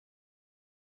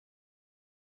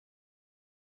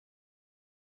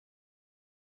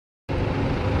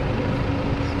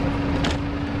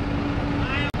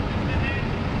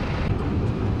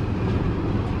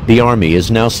The Army is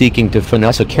now seeking to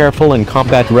finesse a careful and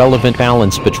combat-relevant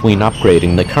balance between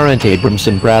upgrading the current Abrams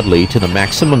and Bradley to the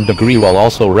maximum degree while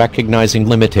also recognizing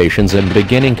limitations and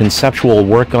beginning conceptual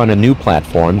work on a new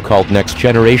platform called Next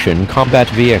Generation Combat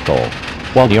Vehicle.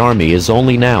 While the Army is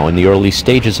only now in the early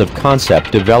stages of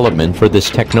concept development for this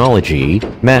technology,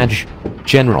 Maj.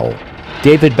 General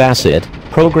David Basset,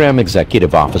 Program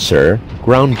Executive Officer,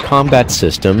 Ground Combat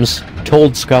Systems,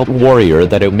 told Scout Warrior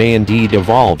that it may indeed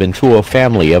evolve into a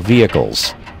family of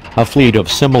vehicles. A fleet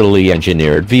of similarly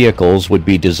engineered vehicles would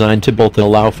be designed to both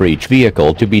allow for each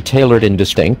vehicle to be tailored and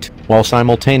distinct, while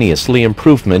simultaneously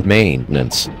improvement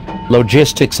maintenance,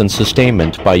 logistics and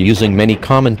sustainment by using many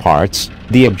common parts.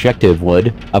 The objective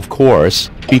would, of course,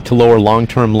 be to lower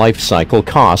long-term life cycle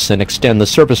costs and extend the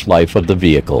service life of the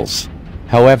vehicles.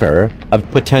 However, of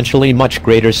potentially much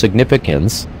greater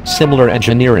significance, similar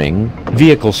engineering,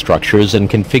 vehicle structures and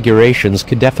configurations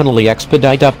could definitely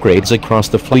expedite upgrades across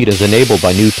the fleet as enabled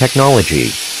by new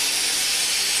technology.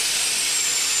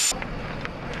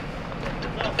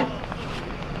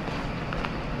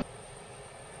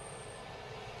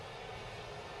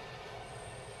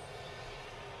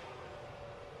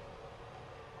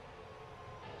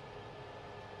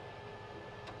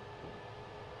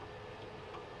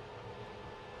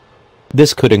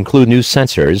 This could include new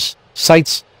sensors,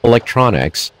 sights,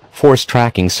 electronics, force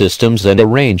tracking systems and a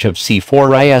range of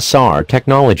C4ISR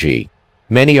technology.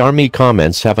 Many Army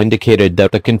comments have indicated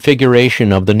that the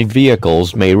configuration of the new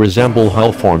vehicles may resemble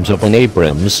hull forms of an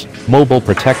Abrams, mobile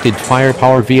protected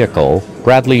firepower vehicle,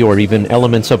 Bradley or even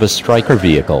elements of a Stryker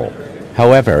vehicle.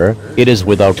 However, it is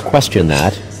without question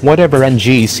that, whatever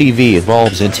NGCV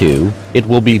evolves into, it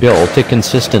will be built to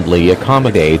consistently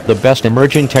accommodate the best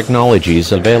emerging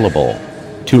technologies available.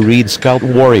 To read Scout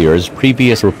Warrior's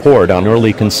previous report on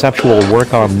early conceptual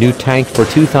work on new tank for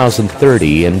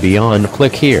 2030 and beyond,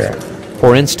 click here.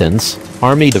 For instance,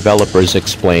 Army developers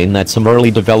explain that some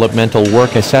early developmental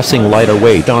work assessing lighter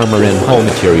weight armor and hull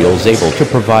materials able to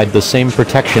provide the same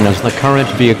protection as the current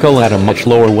vehicle at a much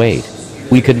lower weight.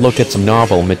 We could look at some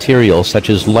novel materials such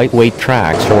as lightweight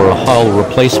tracks or a hull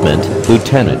replacement,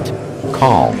 Lieutenant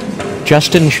Col.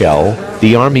 Justin Schell,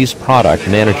 the Army's product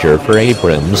manager for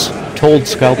Abrams, told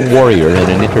Scout Warrior in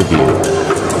an interview.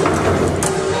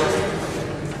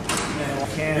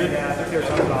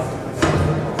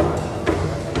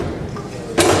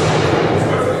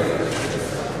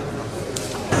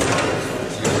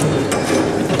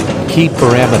 Key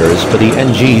parameters for the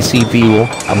NGCV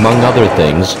will, among other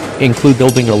things, include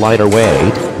building a lighter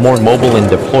weight, more mobile and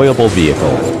deployable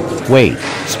vehicle. Weight,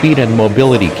 speed and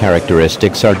mobility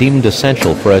characteristics are deemed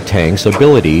essential for a tank's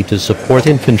ability to support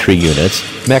infantry units,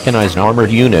 mechanized armored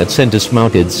units and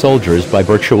dismounted soldiers by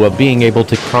virtue of being able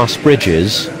to cross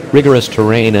bridges, rigorous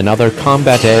terrain and other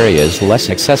combat areas less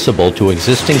accessible to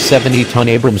existing 70-ton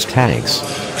Abrams tanks.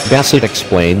 Basset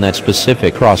explained that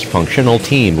specific cross-functional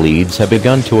team leads have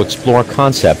begun to explore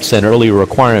concepts and early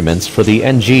requirements for the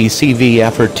NGCV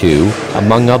effort to,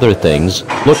 among other things,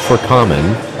 look for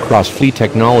common, cross-fleet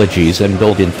technologies and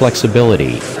build-in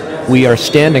flexibility. We are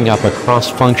standing up a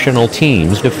cross-functional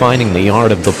teams defining the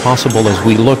art of the possible as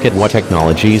we look at what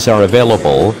technologies are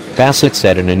available, Basset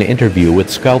said in an interview with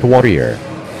Scout Warrior.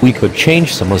 We could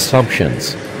change some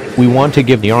assumptions. We want to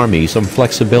give the Army some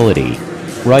flexibility.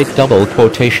 Right double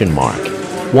quotation mark.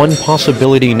 One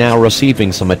possibility now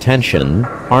receiving some attention,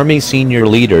 Army senior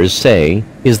leaders say,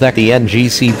 is that the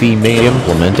NGCV may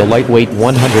implement a lightweight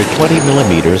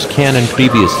 120mm cannon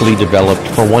previously developed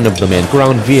for one of the manned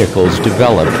ground vehicles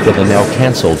developed for the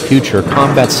now-cancelled Future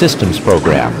Combat Systems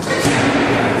program.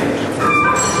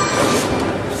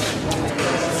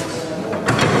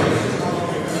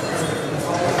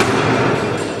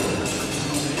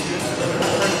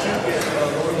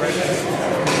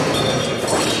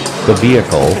 The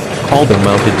vehicle, called a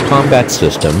mounted combat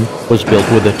system, was built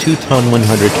with a 2-ton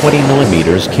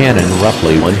 120mm cannon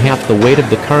roughly one-half the weight of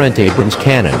the current Abrams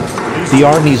cannon. The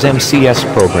Army's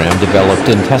MCS program developed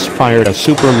and test-fired a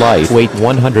super lightweight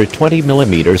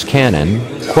 120mm cannon,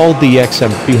 called the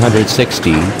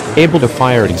XM360, able to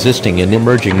fire existing and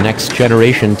emerging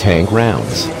next-generation tank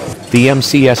rounds. The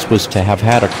MCS was to have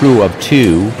had a crew of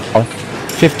 2, a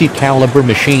 50 caliber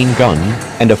machine gun,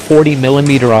 and a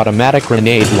 40mm automatic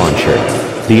grenade launcher.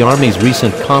 The Army's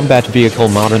recent combat vehicle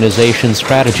modernization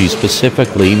strategy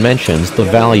specifically mentions the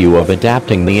value of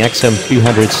adapting the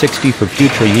XM360 for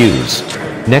future use.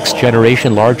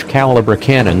 Next-generation large-caliber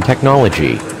cannon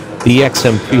technology. The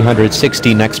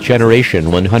XM360 next-generation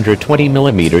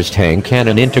 120mm tank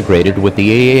cannon integrated with the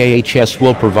AAHS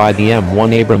will provide the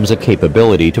M1 Abrams a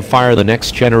capability to fire the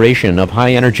next generation of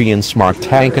high-energy and smart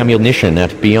tank ammunition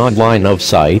at beyond line of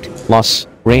sight, loss,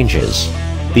 Ranges.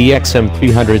 The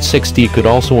XM360 could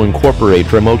also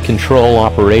incorporate remote control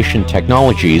operation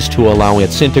technologies to allow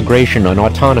its integration on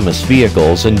autonomous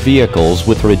vehicles and vehicles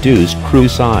with reduced crew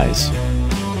size.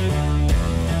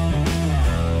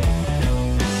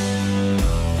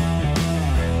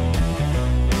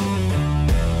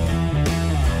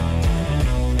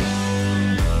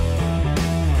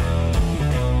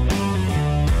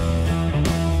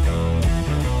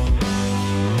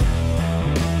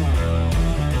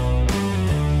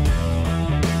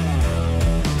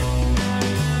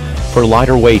 For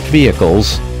lighter-weight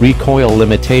vehicles, recoil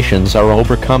limitations are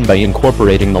overcome by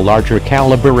incorporating the larger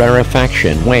caliber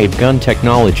rarefaction wavegun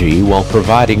technology while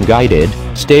providing guided,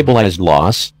 stabilized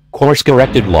loss,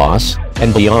 course-corrected loss,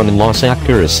 and beyond loss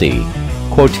accuracy.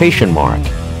 Quotation mark.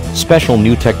 Special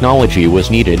new technology was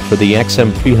needed for the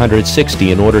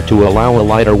XM360 in order to allow a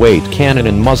lighter-weight cannon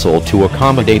and muzzle to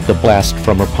accommodate the blast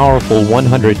from a powerful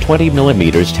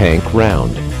 120mm tank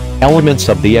round. Elements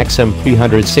of the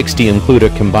XM360 include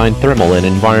a combined thermal and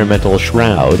environmental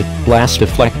shroud, blast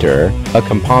deflector, a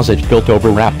composite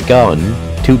built-over wrapped gun,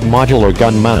 tube modular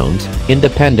gun mount,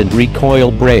 independent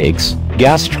recoil brakes,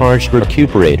 gas-charged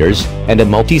recuperators, and a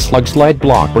multi-slug slide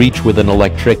block breech with an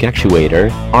electric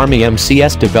actuator. Army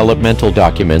MCS developmental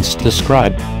documents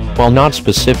describe, while not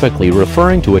specifically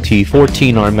referring to a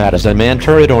T-14 Armata's unmanned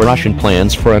turret or Russian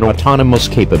plans for an autonomous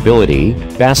capability,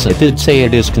 Basset did say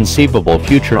it is conceivable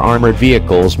future armored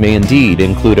vehicles may indeed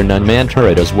include an unmanned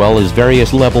turret as well as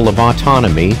various level of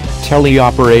autonomy,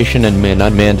 tele-operation and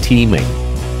manned-unmanned teaming.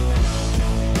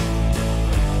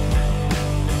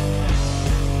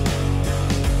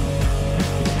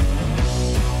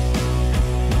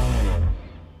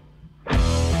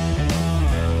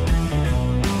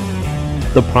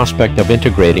 The prospect of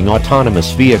integrating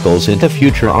autonomous vehicles into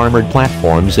future armored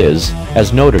platforms is,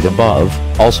 as noted above,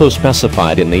 also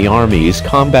specified in the Army's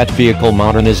combat vehicle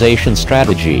modernization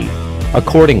strategy.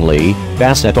 Accordingly,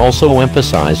 Basset also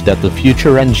emphasized that the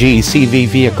future NGCV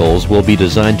vehicles will be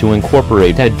designed to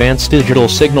incorporate advanced digital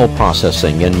signal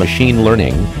processing and machine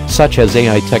learning, such as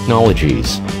AI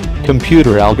technologies.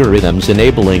 Computer algorithms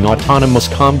enabling autonomous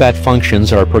combat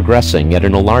functions are progressing at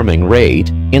an alarming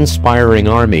rate, inspiring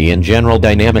Army and General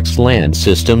Dynamics Land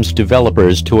Systems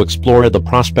developers to explore the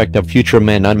prospect of future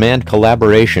manned-unmanned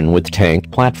collaboration with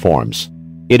tank platforms.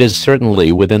 It is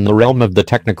certainly within the realm of the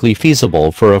technically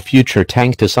feasible for a future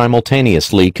tank to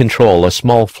simultaneously control a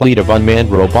small fleet of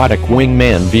unmanned robotic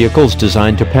wingman vehicles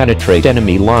designed to penetrate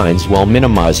enemy lines while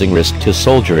minimizing risk to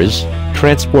soldiers,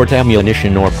 transport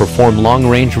ammunition or perform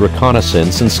long-range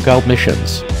reconnaissance and scout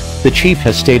missions. The chief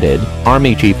has stated.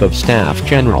 Army Chief of Staff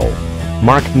General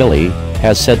Mark Milley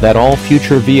has said that all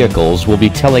future vehicles will be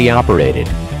tele-operated.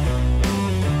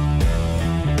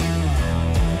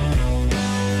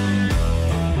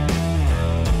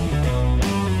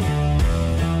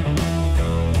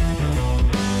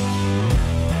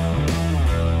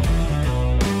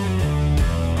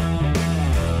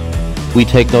 We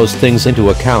take those things into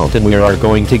account and we are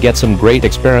going to get some great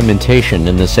experimentation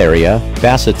in this area,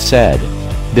 Basset said.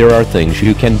 There are things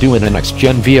you can do in a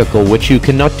next-gen vehicle which you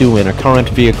cannot do in a current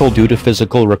vehicle due to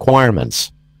physical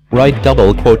requirements. Right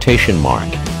double quotation mark.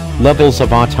 Levels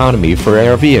of autonomy for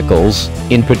air vehicles,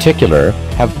 in particular,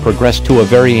 have progressed to a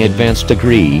very advanced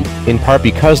degree, in part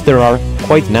because there are,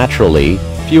 quite naturally,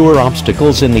 fewer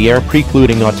obstacles in the air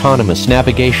precluding autonomous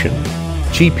navigation.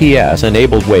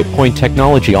 GPS-enabled waypoint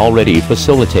technology already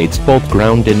facilitates both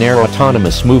ground and air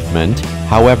autonomous movement.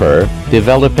 However,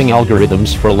 developing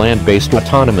algorithms for land-based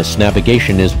autonomous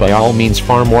navigation is by all means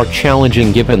far more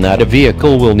challenging given that a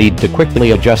vehicle will need to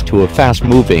quickly adjust to a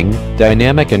fast-moving,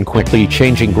 dynamic and quickly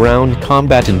changing ground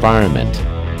combat environment.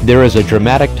 There is a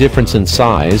dramatic difference in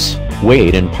size,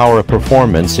 weight and power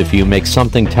performance if you make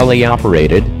something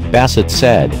tele-operated, Basset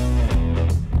said.